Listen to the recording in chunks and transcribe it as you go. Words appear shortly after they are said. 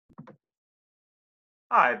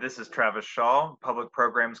Hi, this is Travis Shaw, Public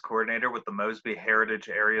Programs Coordinator with the Mosby Heritage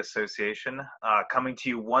Area Association, coming to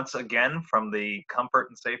you once again from the comfort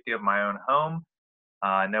and safety of my own home.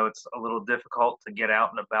 I know it's a little difficult to get out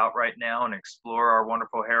and about right now and explore our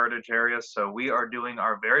wonderful heritage areas, so we are doing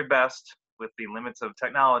our very best with the limits of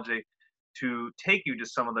technology to take you to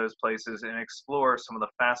some of those places and explore some of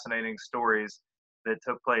the fascinating stories that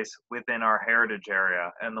took place within our heritage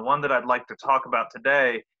area. And the one that I'd like to talk about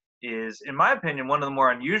today is, in my opinion, one of the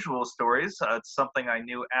more unusual stories. It's something I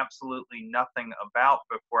knew absolutely nothing about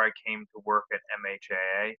before I came to work at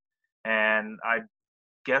MHAA. And I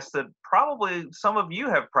guess that probably some of you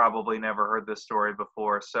have probably never heard this story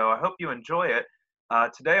before. So I hope you enjoy it.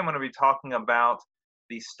 Today I'm going to be talking about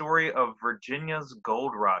the story of Virginia's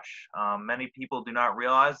gold rush. Many people do not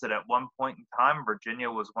realize that at one point in time,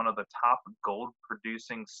 Virginia was one of the top gold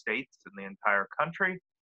producing states in the entire country.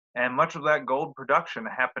 And much of that gold production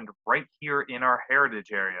happened right here in our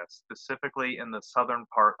heritage area, specifically in the southern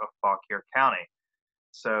part of Fauquier County.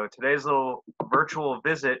 So today's little virtual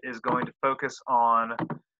visit is going to focus on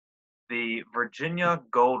the Virginia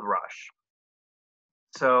Gold Rush.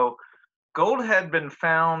 So gold had been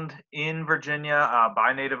found in Virginia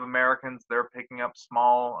by Native Americans. They're picking up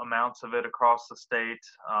small amounts of it across the state.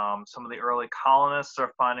 Some of the early colonists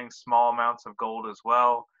are finding small amounts of gold as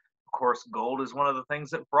well. Of course, gold is one of the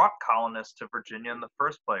things that brought colonists to Virginia in the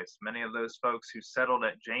first place. Many of those folks who settled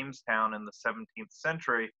at Jamestown in the 17th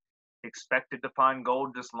century expected to find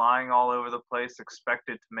gold just lying all over the place,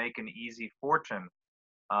 expected to make an easy fortune.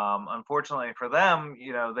 Unfortunately for them,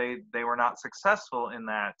 they were not successful in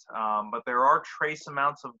that. But there are trace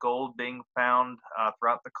amounts of gold being found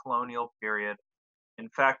throughout the colonial period. In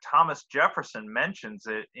fact, Thomas Jefferson mentions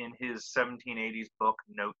it in his 1780s book,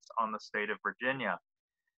 Notes on the State of Virginia.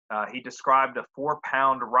 He described a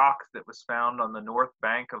 4-pound rock that was found on the north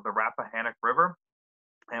bank of the Rappahannock River.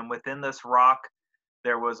 And within this rock,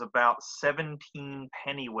 there was about 17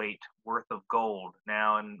 pennyweight worth of gold.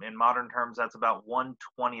 Now, in modern terms, that's about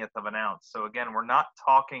 1/20th of an ounce. So again, we're not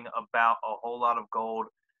talking about a whole lot of gold.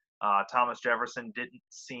 Thomas Jefferson didn't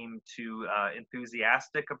seem too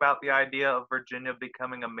enthusiastic about the idea of Virginia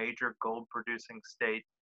becoming a major gold producing state.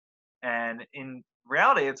 And in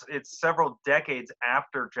reality, it's several decades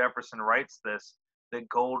after Jefferson writes this that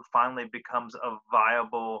gold finally becomes a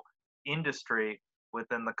viable industry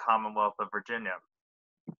within the Commonwealth of Virginia.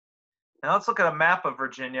 Now let's look at a map of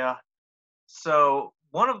Virginia. So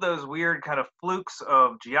one of those weird kind of flukes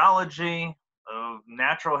of geology, of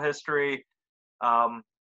natural history, um,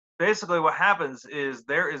 basically what happens is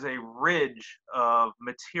there is a ridge of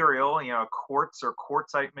material, quartz or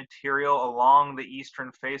quartzite material along the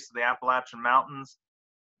eastern face of the Appalachian Mountains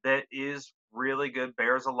that is really good,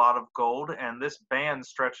 bears a lot of gold, and this band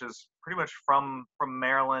stretches pretty much from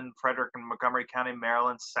Maryland, Frederick and Montgomery County,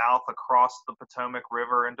 Maryland, south across the Potomac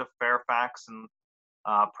River into Fairfax and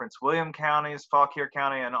Prince William counties, Fauquier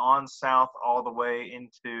County, and on south all the way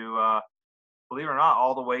into, believe it or not,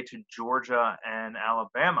 all the way to Georgia and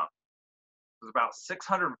Alabama. There's about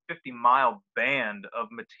 650-mile band of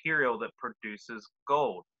material that produces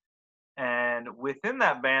gold. And within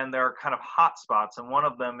that band, there are kind of hot spots, and one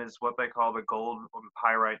of them is what they call the gold and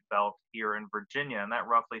pyrite belt here in Virginia, and that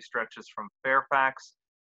roughly stretches from Fairfax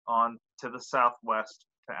on to the southwest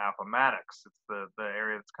to Appomattox. It's the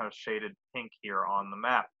area that's kind of shaded pink here on the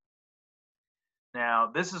map.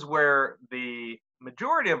 Now, this is where the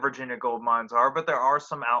majority of Virginia gold mines are, but there are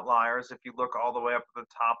some outliers. If you look all the way up to the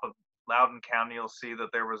top of Loudoun County, you'll see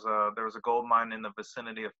that there was a gold mine in the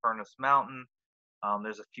vicinity of Furnace Mountain.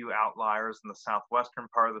 There's a few outliers in the southwestern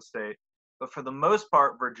part of the state, but for the most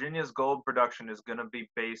part, Virginia's gold production is going to be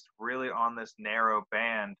based really on this narrow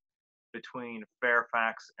band between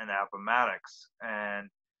Fairfax and Appomattox. And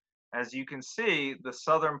as you can see, the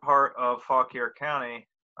southern part of Fauquier County,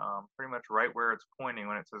 pretty much right where it's pointing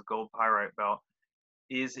when it says gold pyrite belt,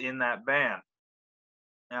 is in that band.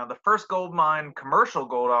 Now, the first gold mine, commercial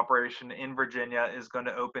gold operation in Virginia is going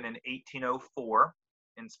to open in 1804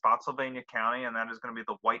 in Spotsylvania County, and that is going to be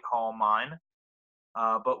the Whitehall Mine.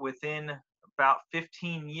 But within about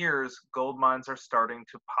 15 years, gold mines are starting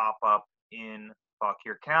to pop up in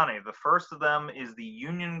Fauquier County. The first of them is the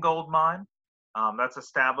Union Gold Mine. That's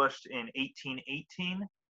established in 1818.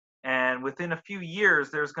 And within a few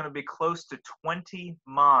years, there's going to be close to 20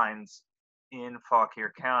 mines in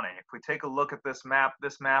Fauquier County. If we take a look at this map,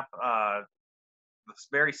 this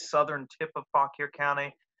very southern tip of Fauquier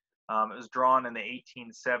County, it was drawn in the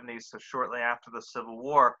 1870s, so shortly after the Civil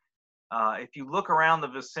War. If you look around the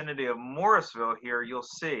vicinity of Morrisville here, you'll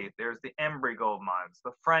see there's the Embry gold mines,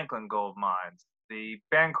 the Franklin gold mines, the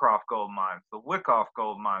Bancroft gold mines, the Wyckoff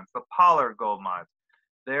gold mines, the Pollard gold mines.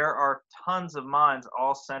 There are tons of mines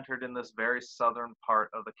all centered in this very southern part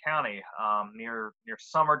of the county, near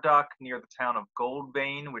Summer Duck, near the town of Gold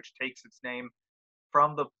Vein, which takes its name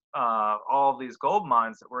from the all of these gold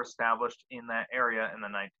mines that were established in that area in the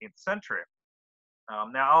 19th century.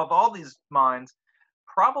 Now, of all these mines,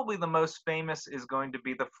 probably the most famous is going to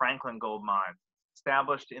be the Franklin Gold Mine,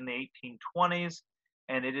 established in the 1820s,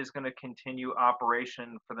 and it is going to continue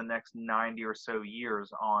operation for the next 90 or so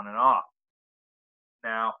years on and off.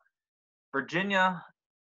 Now, Virginia,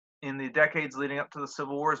 in the decades leading up to the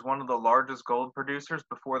Civil War, is one of the largest gold producers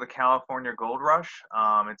before the California Gold Rush.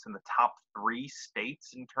 It's in the top 3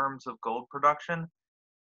 states in terms of gold production.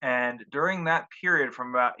 And during that period, from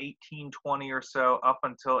about 1820 or so up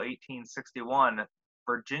until 1861,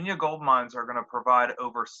 Virginia gold mines are going to provide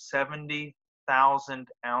over 70,000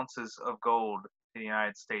 ounces of gold to the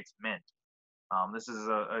United States Mint. This is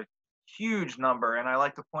a huge number, and I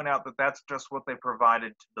like to point out that that's just what they provided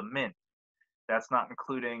to the mint. That's not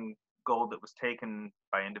including gold that was taken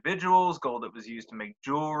by individuals, gold that was used to make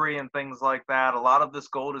jewelry and things like that. A lot of this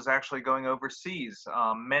gold is actually going overseas.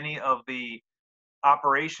 Many of the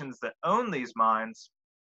operations that own these mines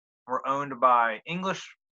were owned by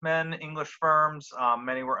Englishmen, English firms.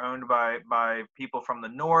 Many were owned by people from the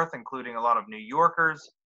north, including a lot of New Yorkers.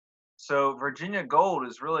 So Virginia gold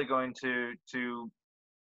is really going to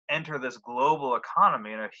enter this global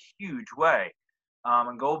economy in a huge way.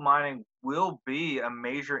 And gold mining will be a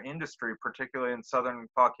major industry, particularly in southern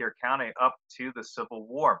Fauquier County, up to the Civil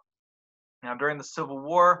War. Now, during the Civil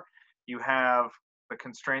War, you have the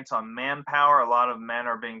constraints on manpower. A lot of men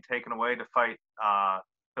are being taken away to fight,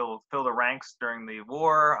 fill the ranks during the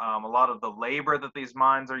war. A lot of the labor that these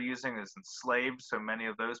mines are using is enslaved, so many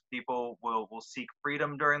of those people will seek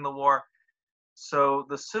freedom during the war. So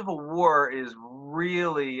the Civil War is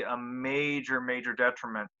really a major, major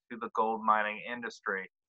detriment to the gold mining industry.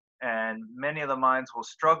 And many of the mines will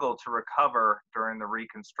struggle to recover during the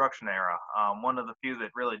Reconstruction era. One of the few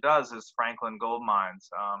that really does is Franklin Gold Mines.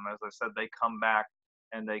 As I said, they come back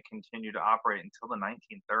and they continue to operate until the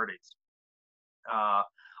 1930s.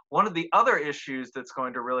 One of the other issues that's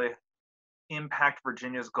going to really impact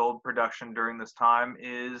Virginia's gold production during this time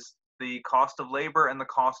is the cost of labor and the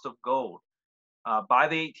cost of gold. By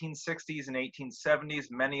the 1860s and 1870s,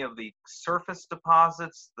 many of the surface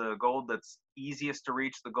deposits, the gold that's easiest to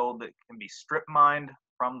reach, the gold that can be strip mined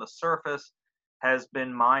from the surface, has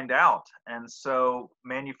been mined out. And so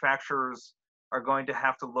manufacturers are going to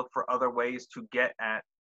have to look for other ways to get at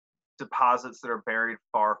deposits that are buried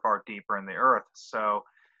far, far deeper in the earth. So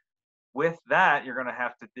with that, you're going to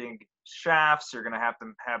have to dig shafts. You're going to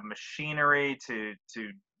have machinery to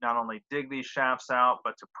not only dig these shafts out,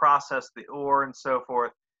 but to process the ore and so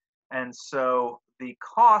forth. And so the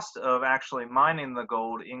cost of actually mining the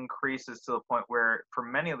gold increases to the point where for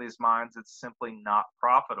many of these mines, it's simply not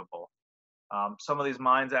profitable. Some of these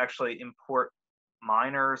mines actually import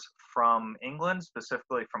miners from England,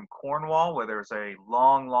 specifically from Cornwall, where there's a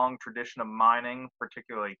long, long tradition of mining,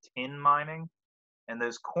 particularly tin mining. And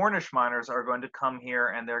those Cornish miners are going to come here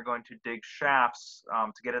and they're going to dig shafts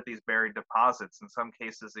to get at these buried deposits. In some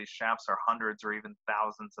cases, these shafts are hundreds or even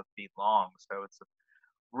thousands of feet long. So it's a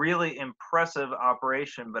really impressive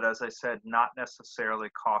operation, but as I said, not necessarily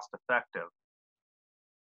cost effective.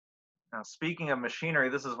 Now, speaking of machinery,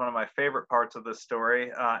 this is one of my favorite parts of this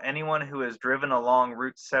story. Anyone who has driven along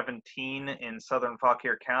Route 17 in southern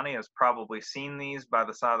Fauquier County has probably seen these by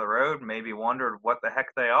the side of the road, maybe wondered what the heck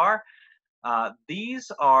they are.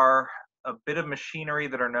 These are a bit of machinery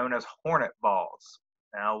that are known as hornet balls.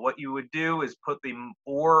 Now, what you would do is put the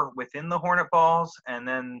ore within the hornet balls, and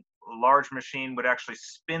then a large machine would actually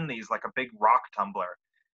spin these like a big rock tumbler.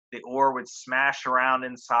 The ore would smash around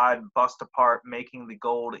inside, bust apart, making the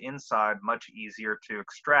gold inside much easier to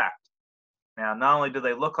extract. Now, not only do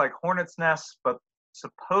they look like hornets' nests, but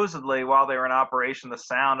supposedly while they were in operation, the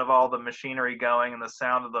sound of all the machinery going and the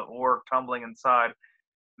sound of the ore tumbling inside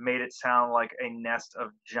made it sound like a nest of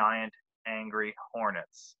giant angry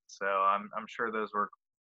hornets. So I'm sure those were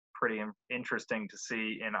pretty interesting to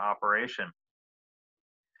see in operation.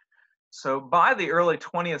 So by the early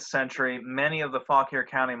 20th century, many of the Fauquier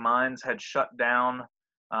County mines had shut down.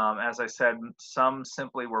 As I said, some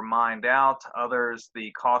simply were mined out. Others,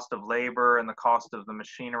 the cost of labor and the cost of the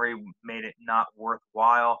machinery made it not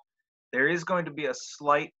worthwhile. There is going to be a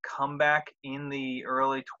slight comeback in the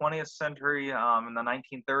early 20th century, in the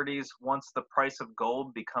 1930s, once the price of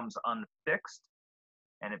gold becomes unfixed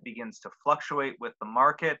and it begins to fluctuate with the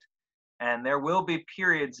market. And there will be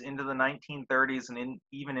periods into the 1930s and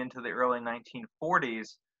even into the early 1940s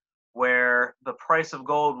where the price of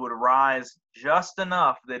gold would rise just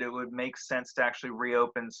enough that it would make sense to actually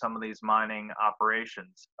reopen some of these mining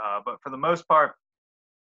operations. But for the most part,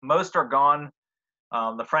 most are gone.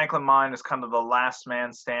 The Franklin mine is kind of the last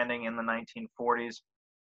man standing in the 1940s.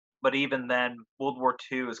 But even then, World War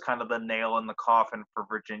II is kind of the nail in the coffin for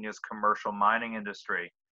Virginia's commercial mining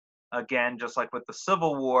industry. Again, just like with the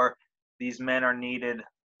Civil War, these men are needed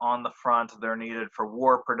on the front. They're needed for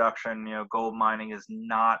war production. Gold mining is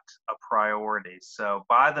not a priority. So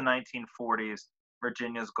by the 1940s,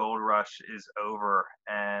 Virginia's gold rush is over.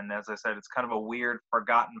 And as I said, it's kind of a weird,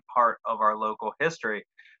 forgotten part of our local history,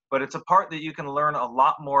 but it's a part that you can learn a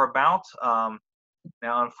lot more about.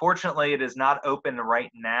 Now, unfortunately, it is not open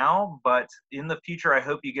right now, but in the future, I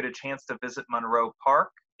hope you get a chance to visit Monroe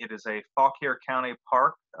Park. It is a Fauquier County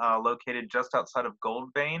park located just outside of Gold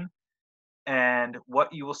Vein. And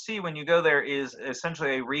what you will see when you go there is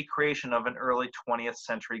essentially a recreation of an early 20th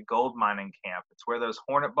century gold mining camp. It's where those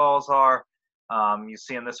hornet balls are. You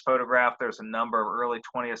see in this photograph, there's a number of early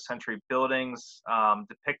 20th century buildings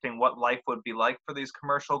depicting what life would be like for these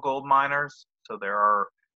commercial gold miners. So there are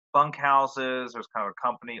bunkhouses, there's kind of a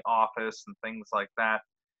company office and things like that.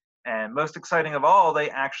 And most exciting of all, they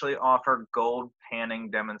actually offer gold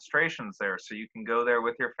panning demonstrations there. So you can go there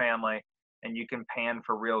with your family and you can pan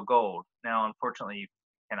for real gold. Now, unfortunately, you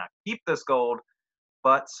cannot keep this gold,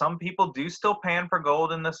 but some people do still pan for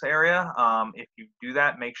gold in this area. If you do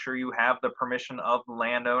that, make sure you have the permission of the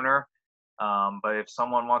landowner. But if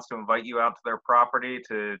someone wants to invite you out to their property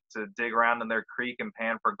to dig around in their creek and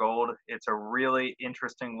pan for gold, it's a really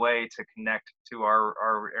interesting way to connect to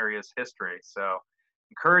our area's history. So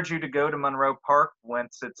encourage you to go to Monroe Park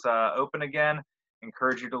once it's open again.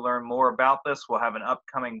 Encourage you to learn more about this. We'll have an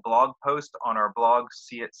upcoming blog post on our blog,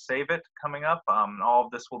 See It, Save It, coming up. All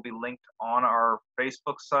of this will be linked on our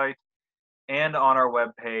Facebook site and on our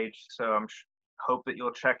webpage. So hope that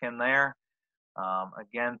you'll check in there.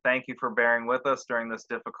 Again, thank you for bearing with us during this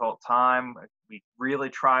difficult time. We really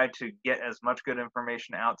tried to get as much good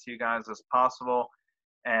information out to you guys as possible.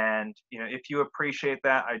 And, if you appreciate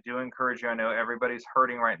that, I do encourage you. I know everybody's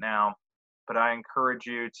hurting right now, but I encourage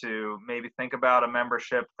you to maybe think about a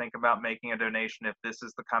membership, think about making a donation if this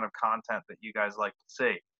is the kind of content that you guys like to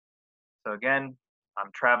see. So again, I'm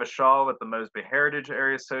Travis Shaw with the Mosby Heritage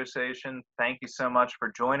Area Association. Thank you so much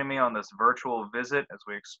for joining me on this virtual visit as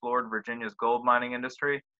we explored Virginia's gold mining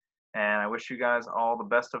industry. And I wish you guys all the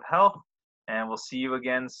best of health, and we'll see you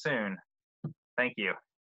again soon. Thank you.